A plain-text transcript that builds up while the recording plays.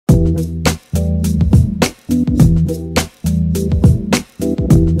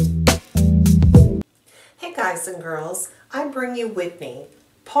and girls, I bring you Whitney,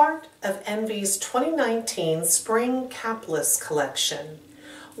 part of Envy's 2019 Spring Capless collection.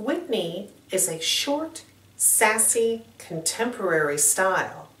 Whitney is a short, sassy, contemporary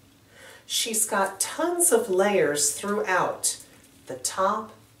style. She's got tons of layers throughout, the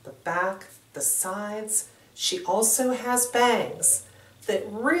top, the back, the sides. She also has bangs that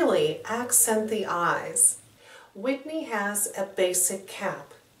really accent the eyes. Whitney has a basic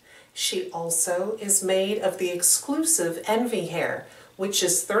cap. She also is made of the exclusive Envyhair, which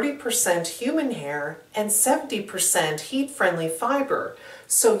is 30% human hair and 70% heat-friendly fiber,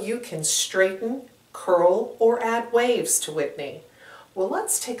 so you can straighten, curl, or add waves to Whitney. Well,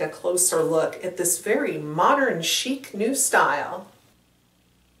 let's take a closer look at this very modern, chic new style.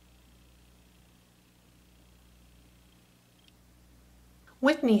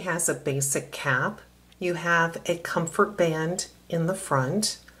 Whitney has a basic cap. You have a comfort band in the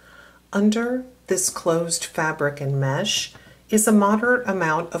front. Under this closed fabric and mesh is a moderate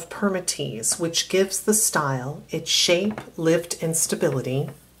amount of permatease, which gives the style its shape, lift, and stability.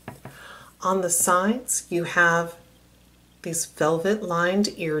 On the sides, you have these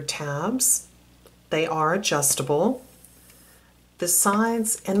velvet-lined ear tabs. They are adjustable. The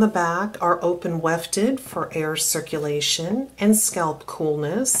sides and the back are open wefted for air circulation and scalp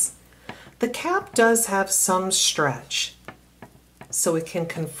coolness. The cap does have some stretch, so it can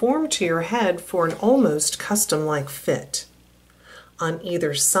conform to your head for an almost custom-like fit. On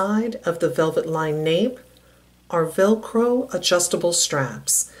either side of the velvet-lined nape are Velcro adjustable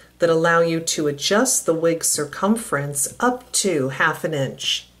straps that allow you to adjust the wig circumference up to ½ an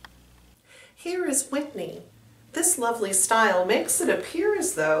inch. Here is Whitney. This lovely style makes it appear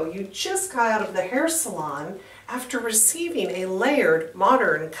as though you just got out of the hair salon after receiving a layered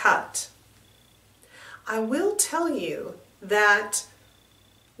modern cut. I will tell you that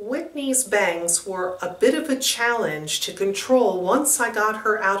Whitney's bangs were a bit of a challenge to control once I got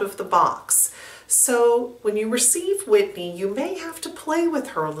her out of the box. So when you receive Whitney, you may have to play with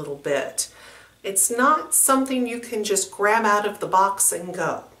her a little bit. It's not something you can just grab out of the box and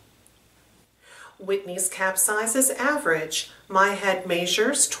go. Whitney's cap size is average. My head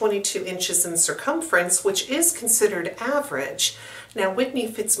measures 22 inches in circumference, which is considered average. Now Whitney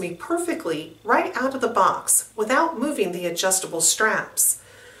fits me perfectly right out of the box without moving the adjustable straps.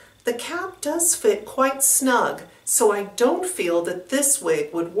 The cap does fit quite snug, so I don't feel that this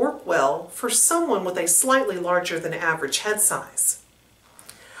wig would work well for someone with a slightly larger than average head size.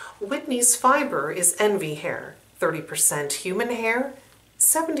 Whitney's fiber is Envyhair, 30% human hair,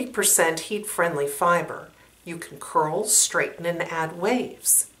 70% heat-friendly fiber. You can curl, straighten, and add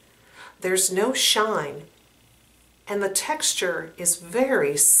waves. There's no shine, and the texture is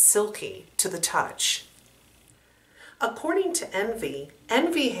very silky to the touch. According to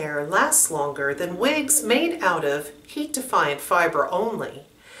Envyhair lasts longer than wigs made out of heat-defiant fiber only,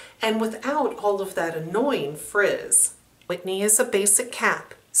 and without all of that annoying frizz. Whitney is a basic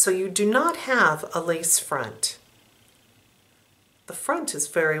cap, so you do not have a lace front. The front is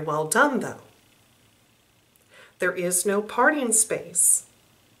very well done, though. There is no parting space.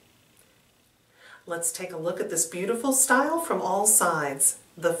 Let's take a look at this beautiful style from all sides.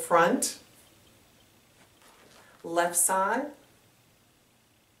 The front, left side,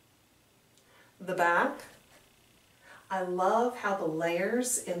 the back. I love how the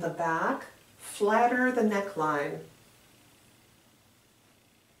layers in the back flatter the neckline.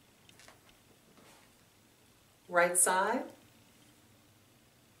 Right side.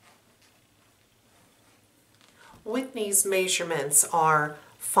 Whitney's measurements are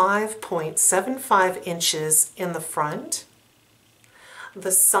 5.75 inches in the front.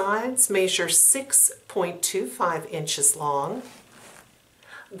 The sides measure 6.25 inches long.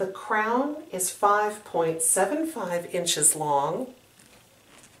 The crown is 5.75 inches long.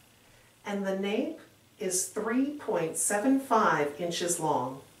 And the nape is 3.75 inches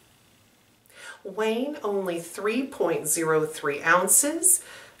long. Weighing only 3.03 ounces,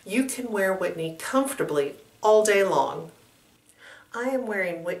 you can wear Whitney comfortably all day long. I am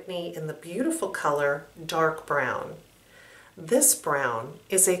wearing Whitney in the beautiful color dark brown. This brown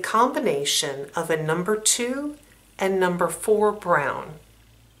is a combination of a number 2 and number 4 brown.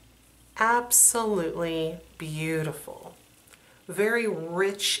 Absolutely beautiful. Very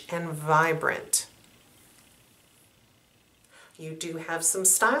rich and vibrant. You do have some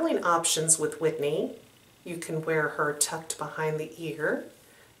styling options with Whitney. You can wear her tucked behind the ear.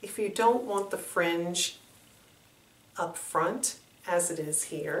 If you don't want the fringe up front, as it is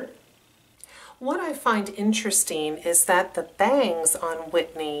here. What I find interesting is that the bangs on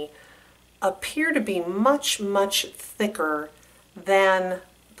Whitney appear to be much, much thicker than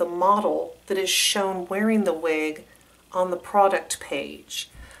the model that is shown wearing the wig on the product page.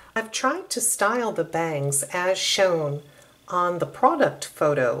 I've tried to style the bangs as shown on the product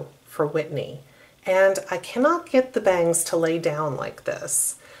photo for Whitney, and I cannot get the bangs to lay down like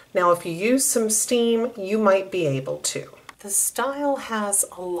this. Now, if you use some steam, you might be able to. The style has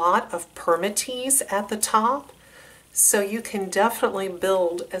a lot of permatease at the top, so you can definitely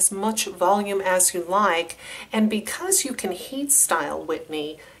build as much volume as you like, and because you can heat style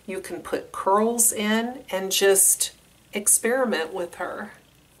Whitney, you can put curls in and just experiment with her.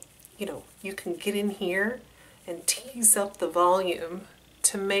 You know, you can get in here and tease up the volume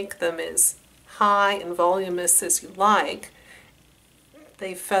to make them as high and voluminous as you like.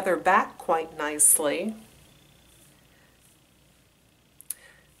 They feather back quite nicely.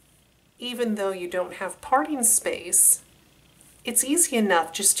 Even though you don't have parting space, it's easy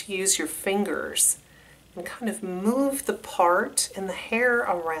enough just to use your fingers and kind of move the part and the hair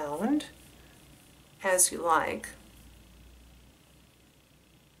around as you like.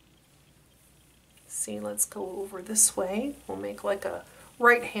 See, let's go over this way. We'll make like a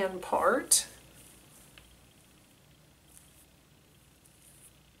right-hand part.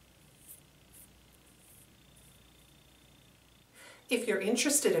 If you're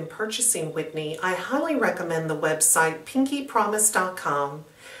interested in purchasing Whitney, I highly recommend the website pinkypromise.com.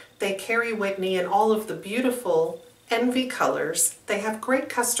 They carry Whitney in all of the beautiful Envy colors. They have great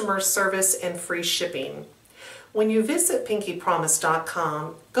customer service and free shipping. When you visit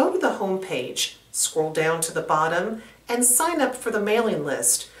pinkypromise.com, go to the home page, scroll down to the bottom, and sign up for the mailing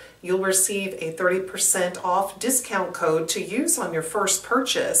list. You'll receive a 30% off discount code to use on your first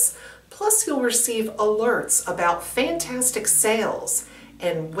purchase. Plus, you'll receive alerts about fantastic sales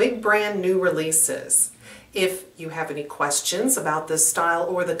and wig brand new releases. If you have any questions about this style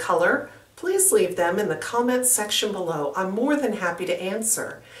or the color, please leave them in the comments section below. I'm more than happy to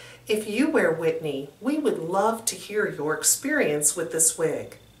answer. If you wear Whitney, we would love to hear your experience with this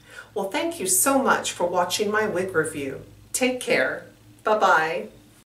wig. Well, thank you so much for watching my wig review. Take care. Bye-bye.